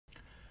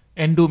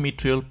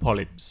Endometrial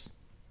polyps.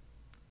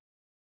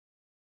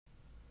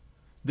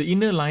 The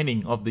inner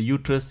lining of the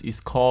uterus is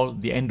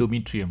called the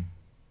endometrium.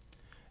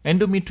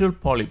 Endometrial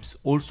polyps,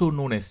 also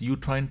known as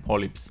uterine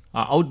polyps,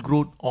 are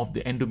outgrowth of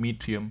the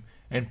endometrium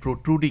and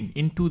protruding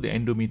into the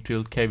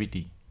endometrial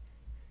cavity.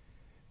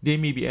 They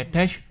may be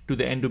attached to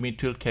the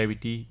endometrial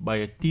cavity by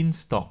a thin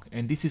stalk,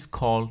 and this is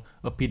called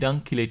a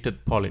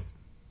pedunculated polyp.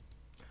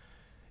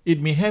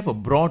 It may have a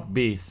broad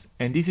base,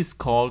 and this is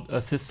called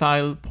a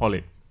sessile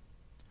polyp.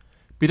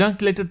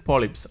 Pedunculated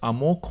polyps are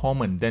more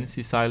common than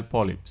sessile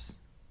polyps.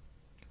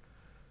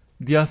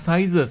 Their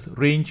sizes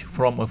range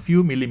from a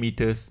few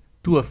millimeters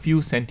to a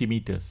few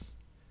centimeters.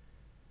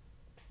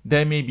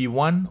 There may be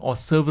one or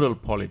several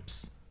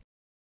polyps.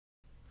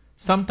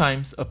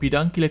 Sometimes a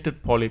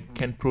pedunculated polyp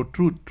can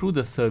protrude through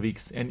the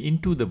cervix and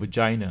into the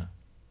vagina.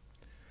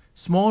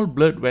 Small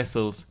blood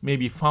vessels may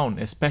be found,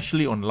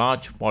 especially on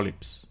large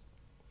polyps.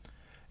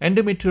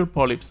 Endometrial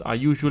polyps are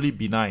usually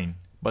benign,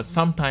 but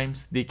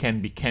sometimes they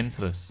can be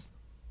cancerous.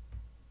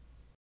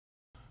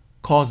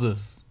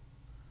 Causes.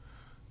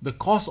 The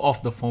cause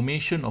of the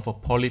formation of a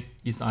polyp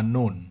is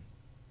unknown.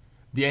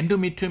 The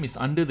endometrium is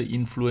under the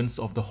influence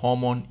of the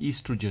hormone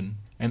estrogen,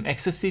 and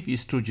excessive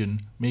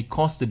estrogen may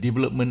cause the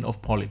development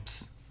of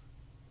polyps.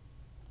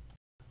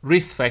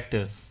 Risk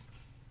factors.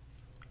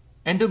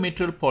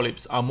 Endometrial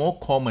polyps are more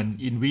common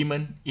in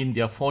women in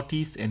their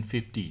 40s and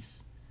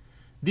 50s.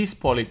 These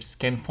polyps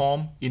can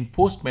form in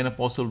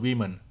postmenopausal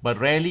women, but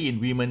rarely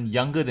in women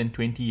younger than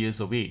 20 years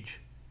of age.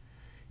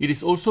 It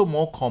is also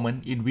more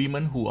common in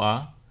women who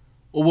are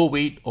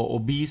overweight or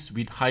obese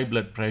with high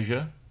blood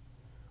pressure,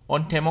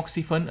 on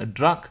tamoxifen, a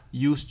drug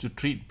used to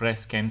treat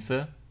breast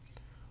cancer,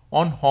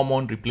 on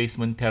hormone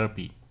replacement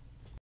therapy.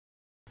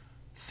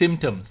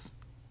 Symptoms.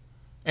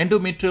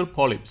 Endometrial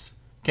polyps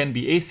can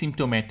be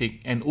asymptomatic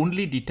and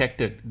only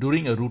detected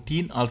during a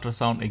routine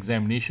ultrasound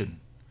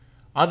examination.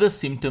 Other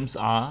symptoms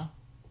are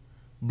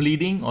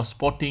bleeding or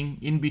spotting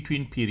in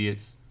between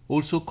periods,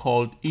 also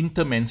called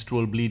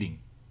intermenstrual bleeding.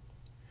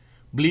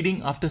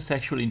 Bleeding after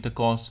sexual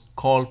intercourse,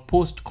 called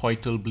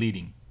postcoital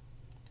bleeding.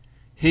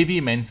 Heavy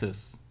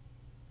menses.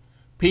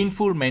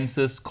 Painful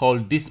menses,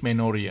 called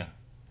dysmenorrhea.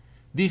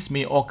 This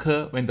may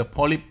occur when the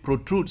polyp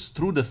protrudes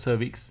through the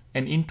cervix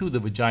and into the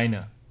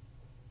vagina.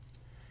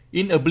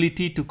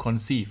 Inability to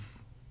conceive.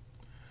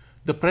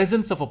 The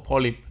presence of a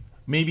polyp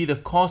may be the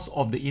cause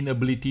of the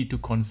inability to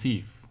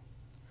conceive.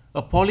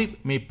 A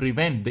polyp may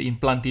prevent the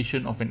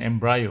implantation of an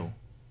embryo.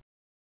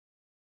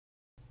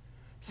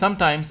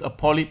 Sometimes a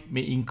polyp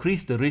may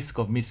increase the risk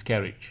of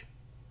miscarriage.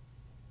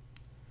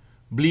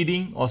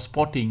 Bleeding or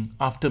spotting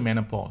after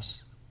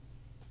menopause.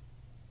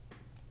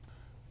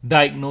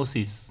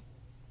 Diagnosis.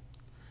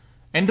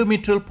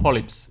 Endometrial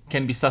polyps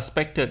can be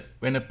suspected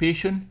when a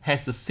patient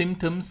has the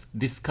symptoms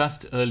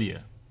discussed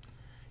earlier.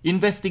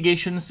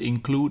 Investigations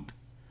include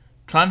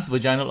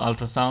transvaginal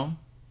ultrasound,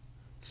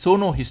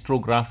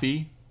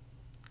 sonohysterography,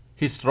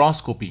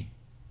 hysteroscopy.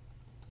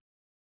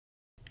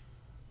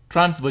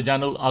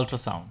 Transvaginal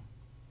ultrasound.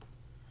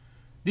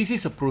 This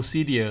is a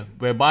procedure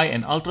whereby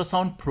an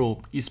ultrasound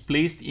probe is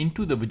placed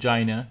into the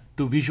vagina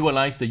to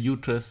visualize the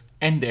uterus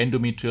and the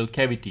endometrial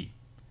cavity.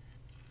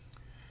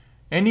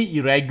 Any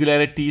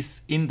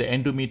irregularities in the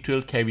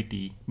endometrial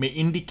cavity may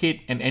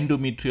indicate an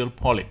endometrial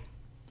polyp.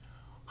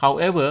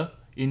 However,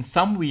 in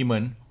some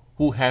women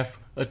who have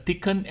a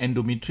thickened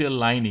endometrial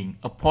lining,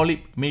 a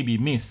polyp may be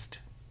missed.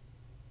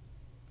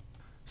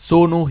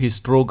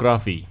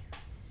 Sonohysterography.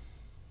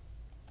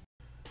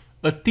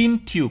 A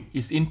thin tube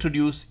is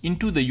introduced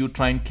into the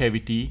uterine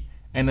cavity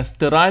and a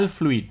sterile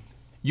fluid,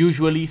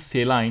 usually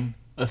saline,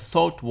 a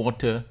salt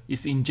water,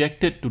 is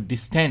injected to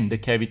distend the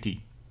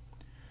cavity.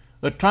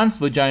 A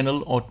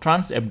transvaginal or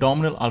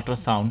transabdominal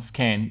ultrasound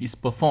scan is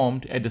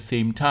performed at the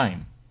same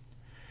time.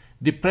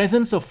 The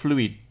presence of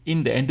fluid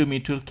in the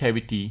endometrial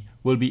cavity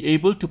will be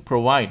able to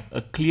provide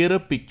a clearer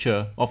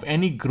picture of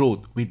any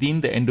growth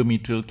within the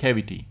endometrial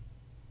cavity.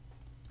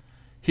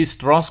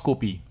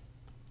 Hysteroscopy.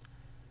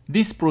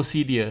 This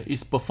procedure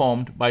is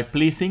performed by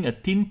placing a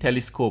thin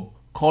telescope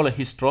called a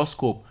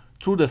hysteroscope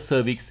through the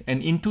cervix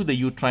and into the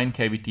uterine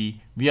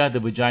cavity via the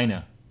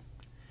vagina.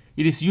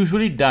 It is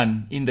usually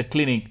done in the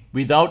clinic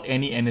without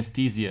any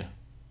anesthesia.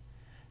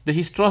 The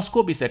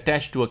hysteroscope is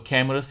attached to a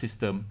camera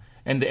system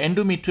and the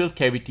endometrial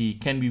cavity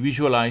can be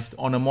visualized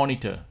on a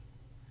monitor.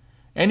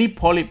 Any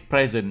polyp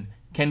present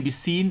can be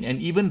seen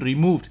and even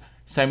removed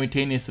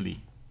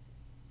simultaneously.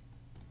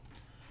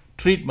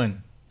 Treatment.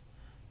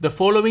 The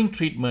following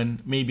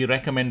treatment may be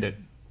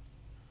recommended: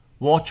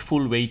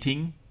 watchful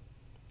waiting,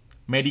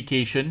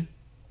 medication,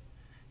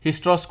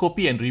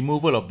 hysteroscopy and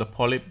removal of the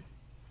polyp,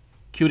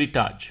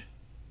 curettage.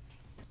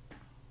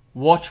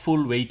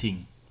 Watchful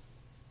waiting.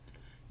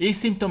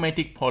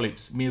 Asymptomatic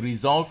polyps may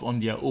resolve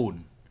on their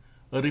own.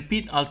 A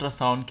repeat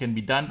ultrasound can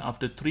be done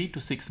after 3 to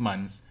 6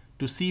 months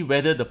to see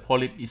whether the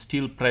polyp is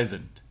still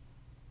present.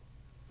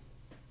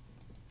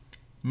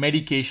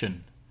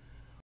 Medication.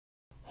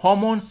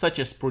 Hormones such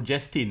as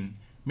progestin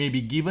may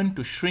be given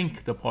to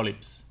shrink the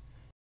polyps.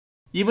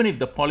 Even if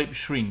the polyp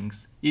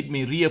shrinks, it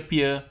may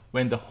reappear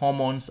when the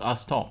hormones are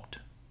stopped.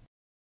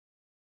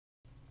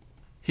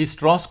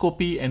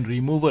 Hysteroscopy and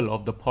removal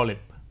of the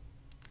polyp.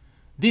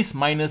 This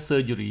minor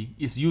surgery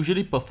is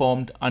usually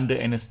performed under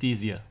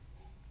anesthesia.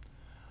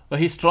 A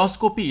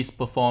hysteroscopy is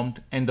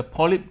performed and the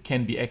polyp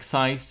can be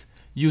excised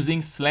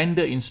using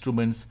slender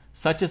instruments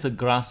such as a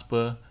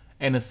grasper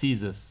and a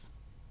scissors.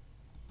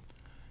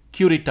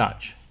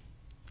 Curettage.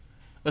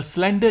 A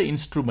slender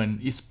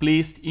instrument is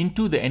placed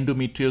into the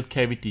endometrial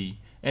cavity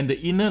and the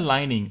inner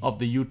lining of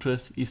the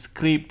uterus is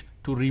scraped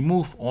to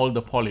remove all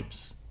the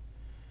polyps.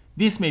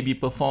 This may be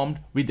performed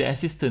with the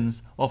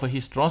assistance of a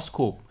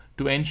hysteroscope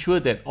to ensure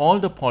that all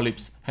the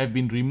polyps have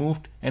been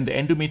removed and the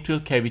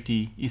endometrial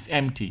cavity is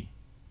empty.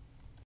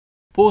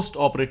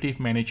 Postoperative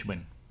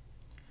management.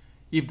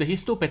 If the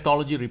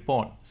histopathology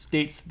report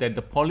states that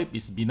the polyp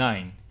is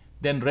benign,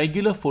 then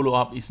regular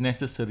follow-up is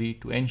necessary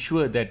to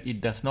ensure that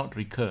it does not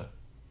recur.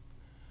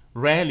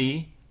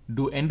 Rarely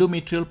do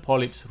endometrial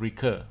polyps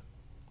recur.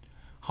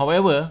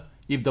 However,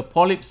 if the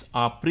polyps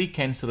are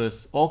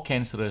precancerous or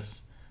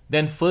cancerous,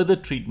 then further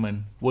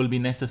treatment will be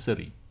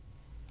necessary.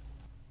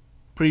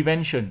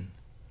 Prevention.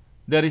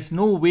 There is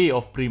no way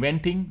of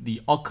preventing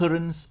the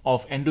occurrence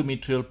of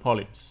endometrial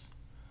polyps.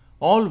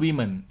 All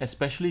women,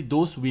 especially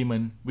those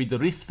women with the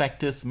risk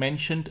factors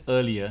mentioned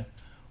earlier,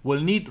 will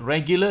need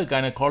regular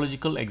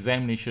gynecological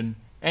examination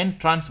and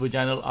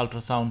transvaginal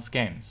ultrasound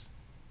scans.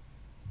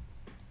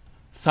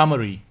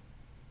 Summary.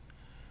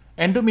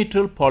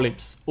 Endometrial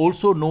polyps,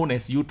 also known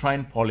as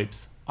uterine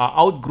polyps, are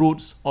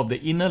outgrowths of the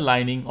inner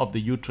lining of the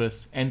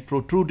uterus and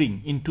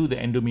protruding into the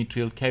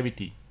endometrial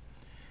cavity.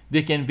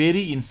 They can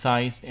vary in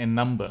size and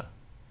number.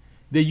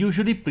 They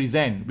usually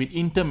present with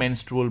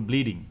intermenstrual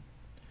bleeding.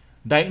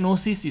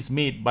 Diagnosis is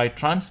made by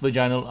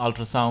transvaginal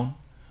ultrasound,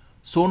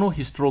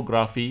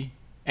 sonohysterography,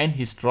 and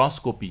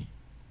hysteroscopy.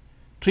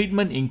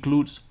 Treatment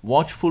includes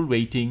watchful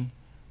waiting,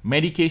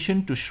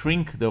 medication to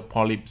shrink the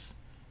polyps,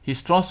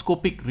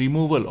 hysteroscopic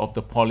removal of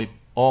the polyp,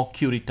 or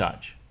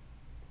curettage.